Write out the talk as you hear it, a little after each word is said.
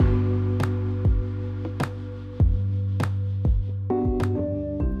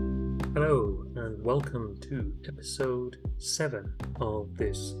welcome to episode 7 of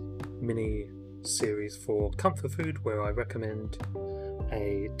this mini series for Comfort Food, where I recommend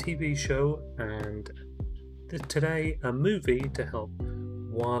a TV show and today a movie to help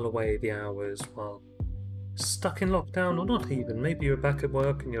while away the hours while stuck in lockdown, or not even. Maybe you're back at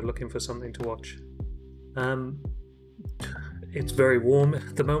work and you're looking for something to watch. It's very warm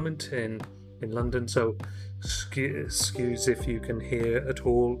at the moment in London, so excuse if you can hear at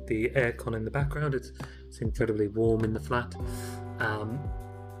all the aircon in the background. It's incredibly warm in the flat.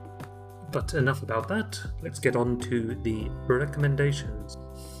 But enough about that. Let's get on to the recommendations.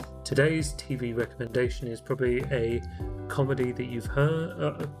 Today's TV recommendation is probably a comedy that you've heard,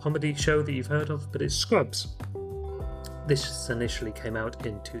 a comedy show that you've heard of, but it's Scrubs. This initially came out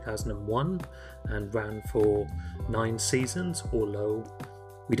in 2001 and ran for 9 seasons, although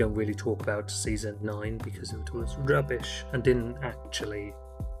we don't really talk about season 9 because it was rubbish and didn't actually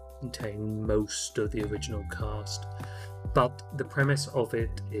contain most of the original cast. But the premise of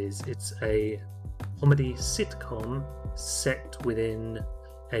it is it's a comedy sitcom set within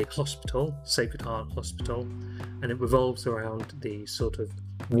a hospital, Sacred Heart Hospital, and it revolves around the sort of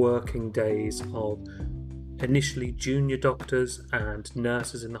working days of initially junior doctors and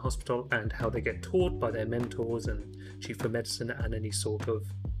nurses in the hospital, and how they get taught by their mentors and chief of medicine, and any sort of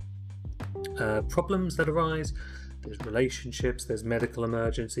problems that arise. There's relationships, there's medical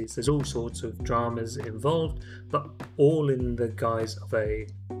emergencies, there's all sorts of dramas involved, but all in the guise of a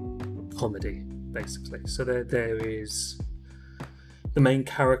comedy, basically. So there is the main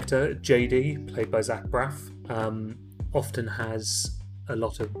character, JD, played by Zach Braff, often has a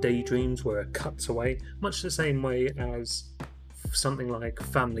lot of daydreams where it cuts away, much the same way as something like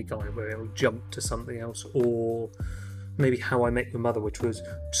Family Guy, where it'll jump to something else, or maybe How I Met Your Mother, which was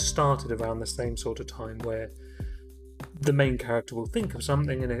started around the same sort of time, where the main character will think of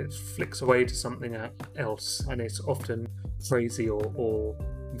something and it flicks away to something else, and it's often crazy or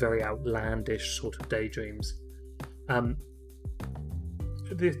very outlandish sort of daydreams.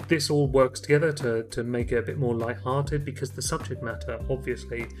 This all works together to make it a bit more lighthearted, because the subject matter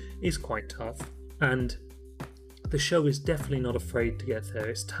obviously is quite tough, and the show is definitely not afraid to get there.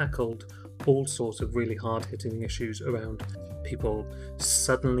 It's tackled all sorts of really hard-hitting issues around people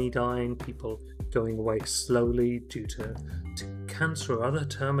suddenly dying, people going away slowly due to cancer or other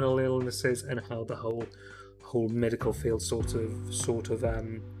terminal illnesses, and how the whole medical field sort of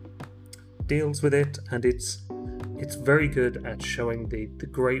deals with it. And it's very good at showing the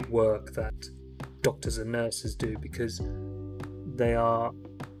great work that doctors and nurses do, because they are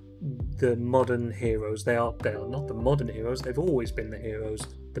the modern heroes. They are not the modern heroes, they've always been the heroes,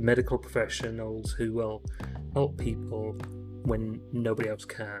 the medical professionals who will help people when nobody else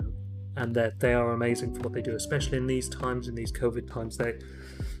can, and that they are amazing for what they do, especially in these times, in these COVID times.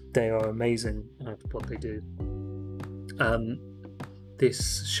 They are amazing at what they do.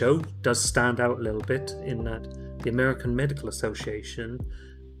 This show does stand out a little bit in that the American Medical Association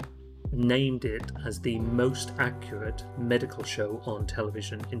named it as the most accurate medical show on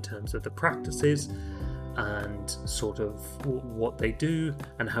television in terms of the practices and sort of what they do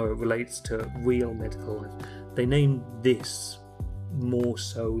and how it relates to real medical life. They named this more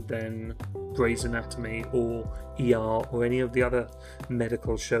so than Grey's Anatomy or ER or any of the other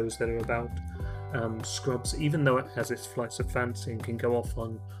medical shows that are about. Scrubs, even though it has its flights of fancy and can go off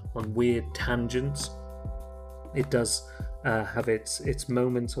on weird tangents, it does have its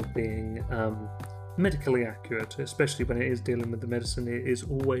moments of being medically accurate, especially when it is dealing with the medicine. It is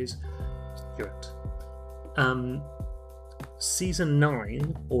always accurate. Season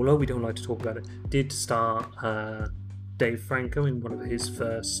 9, although we don't like to talk about it, did star Dave Franco in one of his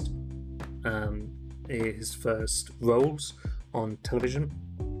first roles on television.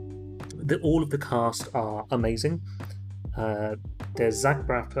 All of the cast are amazing. There's Zach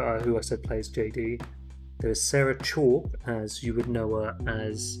Braff, who I said plays JD. There's Sarah Chalke, as you would know her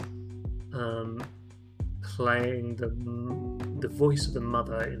as playing the voice of the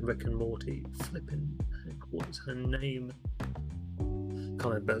mother in Rick and Morty. Flipping heck, what is her name? Can't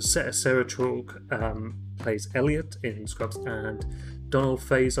remember. Sarah Chalke plays Elliot in Scrubs, and Donald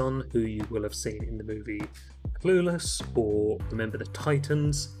Faison, who you will have seen in the movie Clueless or Remember the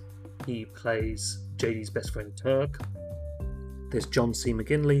Titans. He plays JD's best friend Turk. There's John C.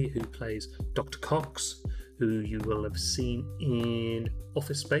 McGinley, who plays Dr. Cox, who you will have seen in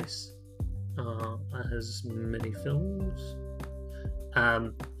Office Space, as many films,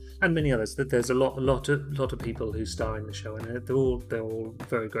 and many others. There's a lot of people who star in the show, and they're all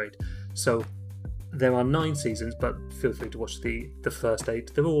very great. So there are 9 seasons, but feel free to watch the first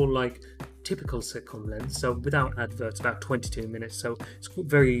 8. They're all like typical sitcom length, so without adverts, about 22 minutes, so it's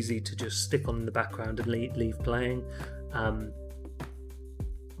very easy to just stick on in the background and leave playing.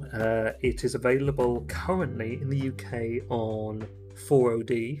 It is available currently in the UK on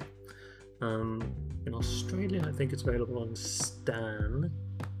 4OD. In Australia, I think it's available on Stan,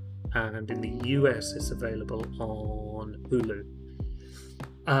 and in the US, it's available on Hulu.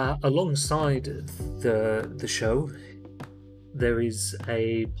 Alongside the show, there is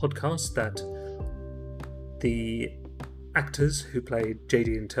a podcast that the actors who played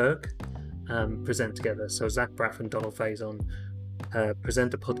JD and Turk present together. So Zach Braff and Donald Faison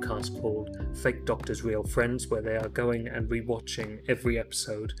present a podcast called Fake Doctors, Real Friends, where they are going and rewatching every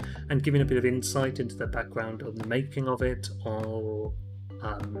episode and giving a bit of insight into the background of the making of it, or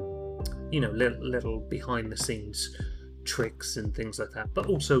little behind the scenes tricks and things like that, but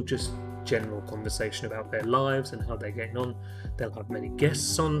also just general conversation about their lives and how they're getting on. They'll have many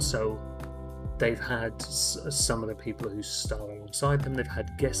guests on, so they've had some of the people who star alongside them. They've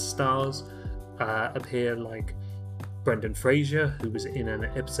had guest stars appear, like Brendan Fraser, who was in an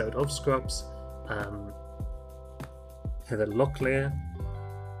episode of Scrubs, Heather Locklear,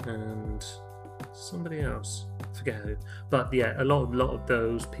 and somebody else, I forget who. But yeah, a lot of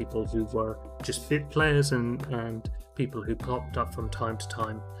those people who were just bit players and people who popped up from time to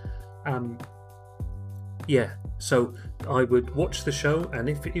time. So I would watch the show, and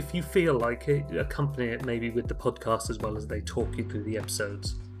if you feel like it, accompany it maybe with the podcast as well as they talk you through the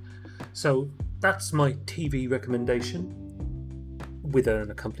episodes. So that's my TV recommendation with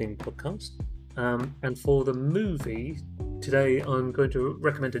an accompanying podcast. And for the movie, today I'm going to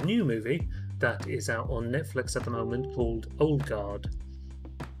recommend a new movie that is out on Netflix at the moment called Old Guard.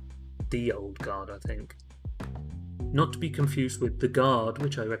 The Old Guard, I think. Not to be confused with The Guard,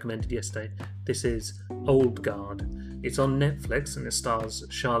 which I recommended yesterday. This is Old Guard. It's on Netflix and it stars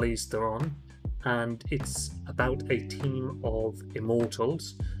Charlize Theron, and it's about a team of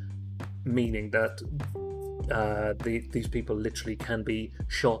immortals, meaning that these people literally can be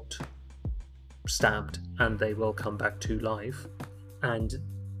shot, stabbed, and they will come back to life. And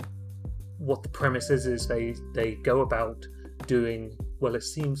what the premise is they go about doing, well, it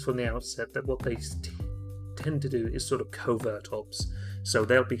seems from the outset that what they tend to do is sort of covert ops. So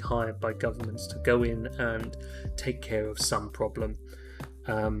they'll be hired by governments to go in and take care of some problem.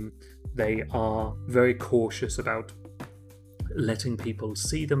 They are very cautious about letting people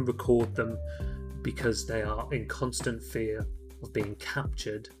see them, record them, because they are in constant fear of being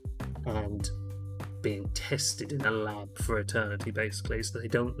captured and being tested in a lab for eternity, basically. So they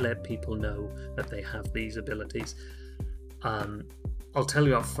don't let people know that they have these abilities. I'll tell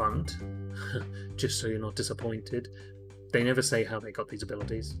you up front, just so you're not disappointed, they never say how they got these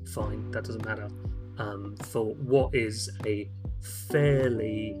abilities. Fine, that doesn't matter. For what is a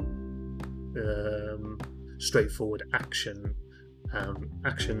fairly straightforward action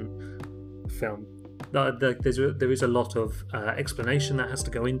film, there is a lot of explanation that has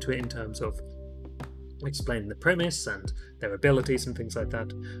to go into it in terms of explaining the premise and their abilities and things like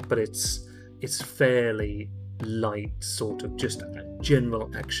that. But it's fairly light, sort of just a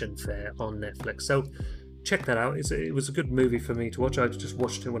general action fare on Netflix. So check that out. It was a good movie for me to watch. I just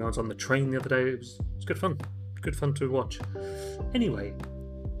watched it when I was on the train the other day. It was good fun. Good fun to watch. Anyway,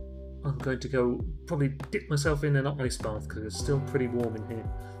 I'm going to go probably dip myself in an ice bath because it's still pretty warm in here.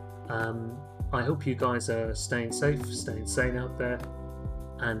 I hope you guys are staying safe, staying sane out there,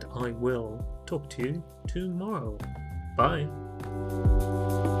 and I will talk to you tomorrow. Bye.